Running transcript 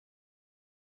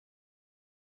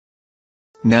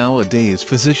Nowadays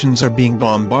physicians are being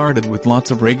bombarded with lots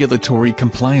of regulatory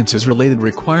compliances-related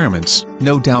requirements.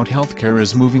 No doubt healthcare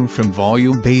is moving from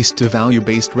volume-based to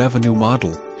value-based revenue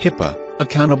model, HIPAA,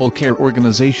 Accountable Care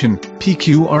Organization,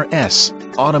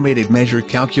 PQRS, Automated Measure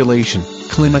Calculation,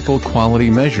 Clinical Quality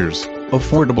Measures,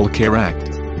 Affordable Care Act,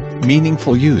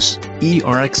 Meaningful Use,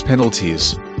 ERX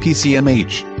Penalties,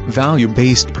 PCMH,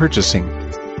 Value-Based Purchasing,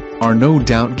 are no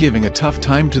doubt giving a tough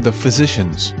time to the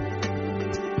physicians.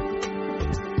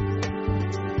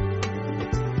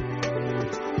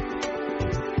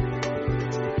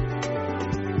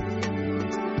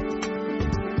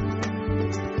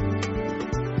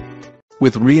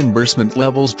 With reimbursement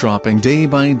levels dropping day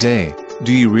by day,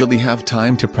 do you really have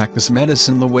time to practice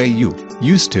medicine the way you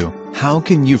used to? How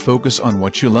can you focus on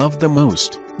what you love the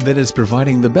most, that is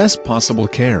providing the best possible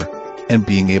care, and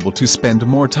being able to spend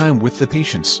more time with the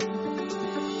patients?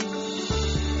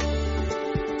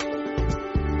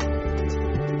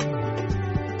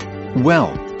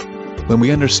 Well, when we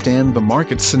understand the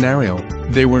market scenario,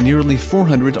 there were nearly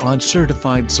 400-odd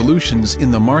certified solutions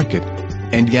in the market.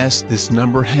 And yes, this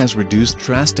number has reduced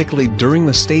drastically during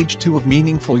the stage 2 of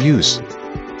meaningful use.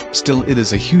 Still, it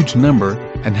is a huge number,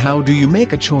 and how do you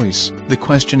make a choice? The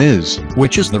question is,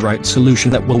 which is the right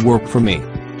solution that will work for me?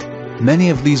 Many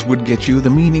of these would get you the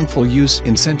meaningful use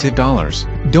incentive dollars.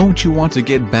 Don't you want to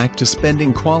get back to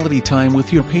spending quality time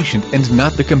with your patient and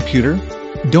not the computer?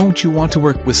 Don't you want to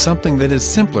work with something that is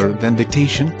simpler than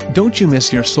dictation? Don't you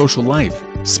miss your social life,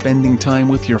 spending time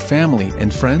with your family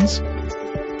and friends?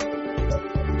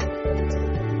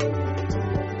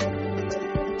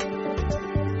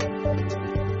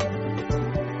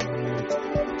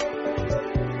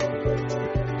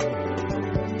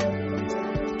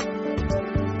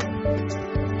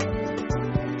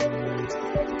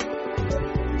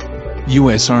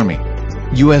 U.S. Army,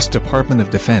 U.S. Department of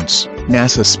Defense,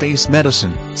 NASA Space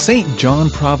Medicine, St. John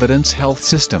Providence Health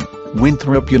System,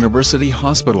 Winthrop University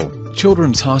Hospital,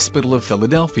 Children's Hospital of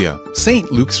Philadelphia,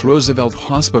 St. Luke's Roosevelt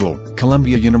Hospital,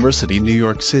 Columbia University, New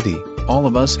York City. All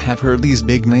of us have heard these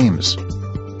big names.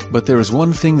 But there is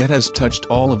one thing that has touched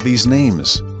all of these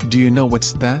names. Do you know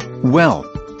what's that? Well,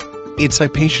 it's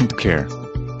iPatientCare.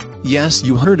 Yes,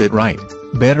 you heard it right.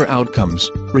 Better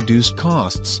outcomes, reduced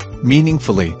costs,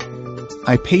 meaningfully.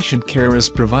 iPatientCare has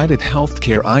provided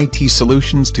healthcare IT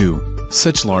solutions to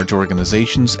such large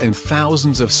organizations and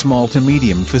thousands of small to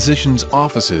medium physicians'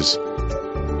 offices.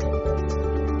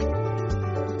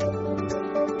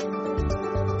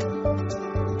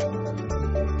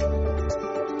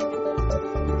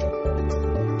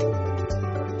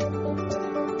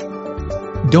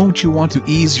 Don't you want to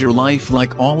ease your life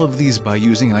like all of these by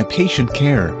using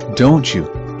iPatientCare, don't you?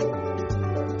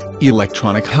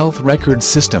 Electronic Health Record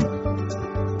System,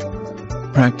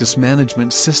 Practice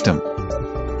Management System,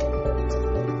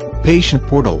 Patient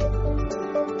Portal,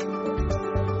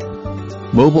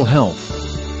 Mobile Health,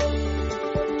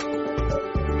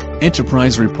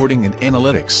 Enterprise Reporting and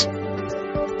Analytics,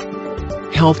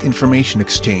 Health Information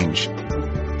Exchange.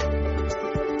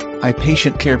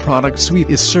 iPatientCare product suite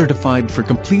is certified for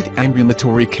complete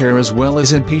ambulatory care as well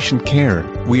as inpatient care.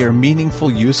 We are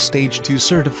Meaningful Use Stage 2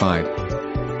 certified.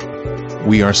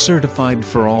 We are certified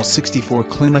for all 64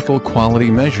 clinical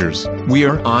quality measures. We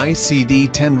are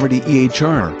ICD-10 ready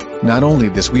EHR. Not only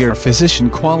this, we are Physician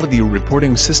Quality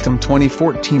Reporting System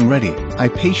 2014 ready.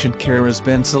 iPatientCare has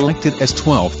been selected as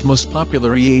 12th most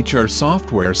popular EHR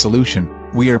software solution.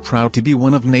 We are proud to be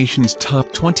one of nation's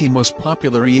top 20 most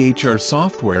popular EHR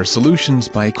software solutions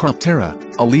by Cropterra,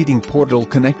 a leading portal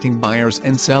connecting buyers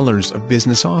and sellers of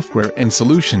business software and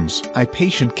solutions.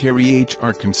 iPatientCare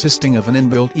EHR, consisting of an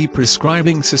inbuilt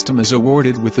e-prescribing system, is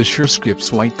awarded with the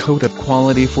SureScripts White Coat of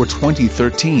Quality for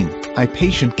 2013.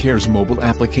 iPatientCare's mobile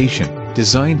application,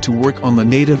 designed to work on the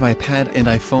native iPad and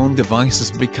iPhone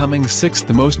devices, becoming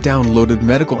 6th most downloaded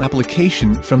medical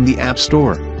application from the App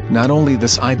Store. Not only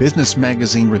this, iBusiness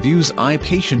magazine reviews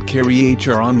iPatientCare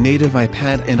EHR on native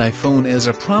iPad and iPhone as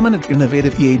a prominent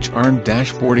innovative EHR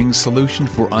dashboarding solution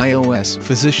for iOS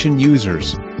physician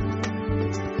users.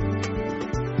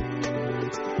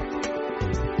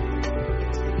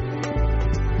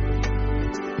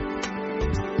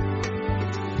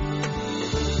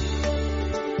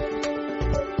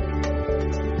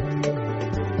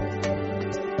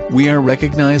 We are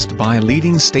recognized by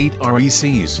leading state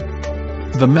RECs.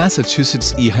 The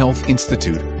Massachusetts eHealth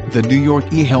Institute, the New York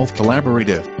eHealth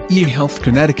Collaborative, eHealth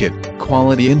Connecticut,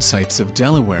 Quality Insights of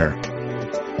Delaware.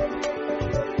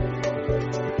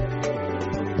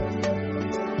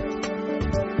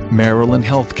 Maryland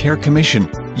Healthcare Commission,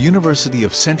 University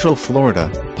of Central Florida,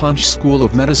 Punch School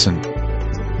of Medicine.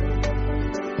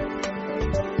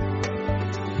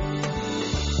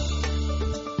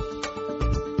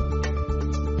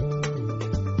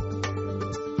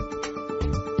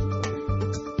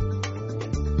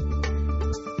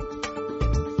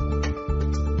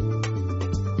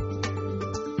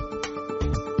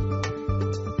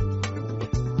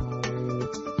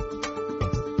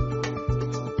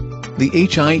 The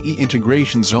HIE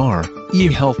integrations are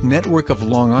eHealth Network of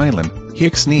Long Island,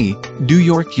 HICSNY, New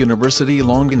York University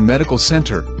Longan Medical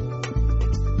Center.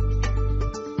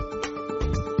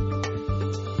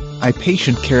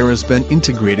 iPatientCare has been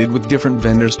integrated with different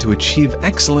vendors to achieve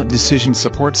excellent decision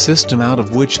support system, out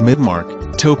of which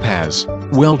Midmark, Topaz,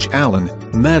 Welch Allen,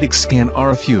 MedicScan are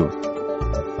a few.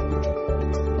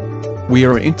 We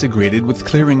are integrated with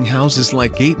clearinghouses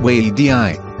like Gateway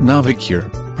EDI,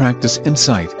 Navicure, Practice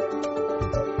Insight.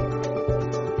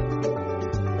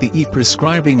 The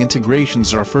e-prescribing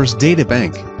integrations are First Data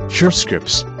Bank,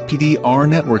 SureScripts, PDR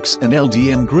Networks and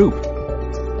LDM Group.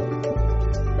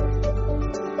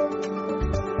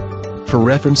 For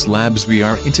reference labs, we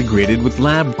are integrated with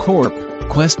LabCorp,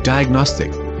 Quest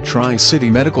Diagnostic, Tri-City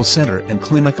Medical Center and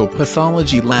Clinical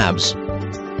Pathology Labs.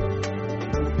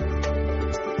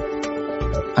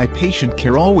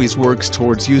 iPatientCare always works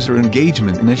towards user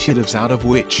engagement initiatives, out of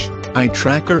which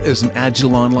iTracker is an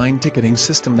agile online ticketing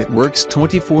system that works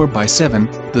 24/7.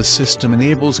 The system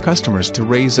enables customers to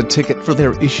raise a ticket for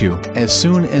their issue. As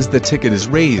soon as the ticket is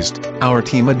raised, our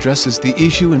team addresses the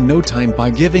issue in no time by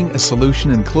giving a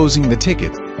solution and closing the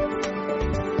ticket.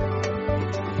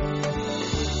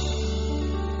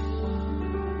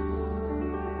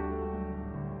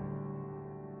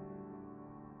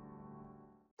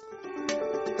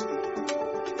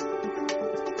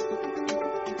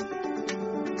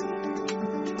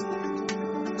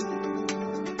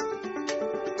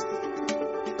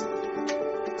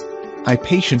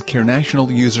 iPatientCare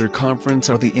National User Conference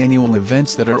are the annual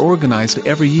events that are organized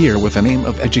every year with an aim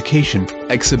of education,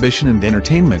 exhibition and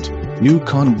entertainment.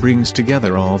 NewCon brings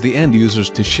together all the end users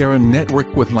to share and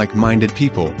network with like-minded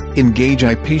people, engage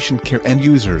iPatientCare end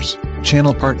users,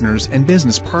 channel partners and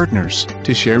business partners,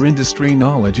 to share industry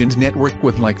knowledge and network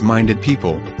with like-minded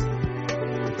people.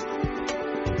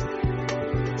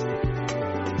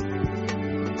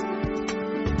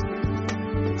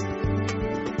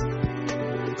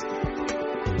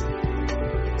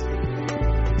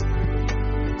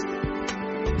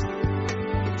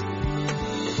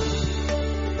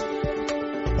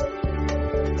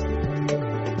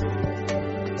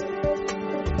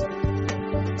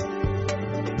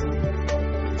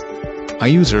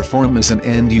 iUser Forum is an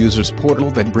end users portal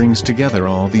that brings together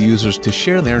all the users to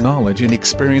share their knowledge and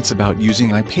experience about using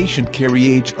iPatientCare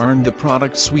EHR and the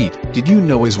product suite. Did you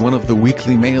know is one of the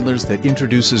weekly mailers that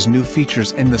introduces new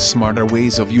features and the smarter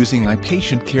ways of using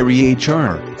iPatientCare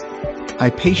EHR.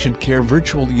 iPatientCare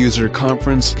Virtual User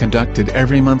Conference, conducted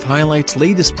every month, highlights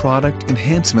latest product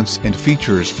enhancements and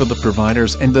features for the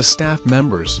providers and the staff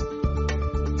members.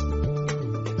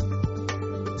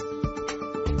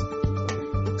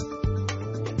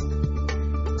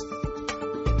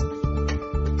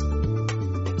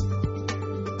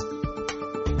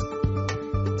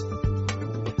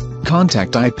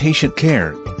 Contact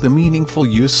iPatientCare, the meaningful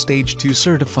use Stage 2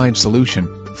 certified solution,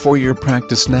 for your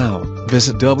practice now.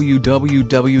 Visit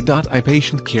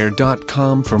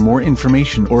www.iPatientCare.com for more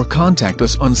information or contact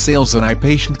us on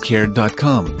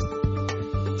sales@iPatientCare.com.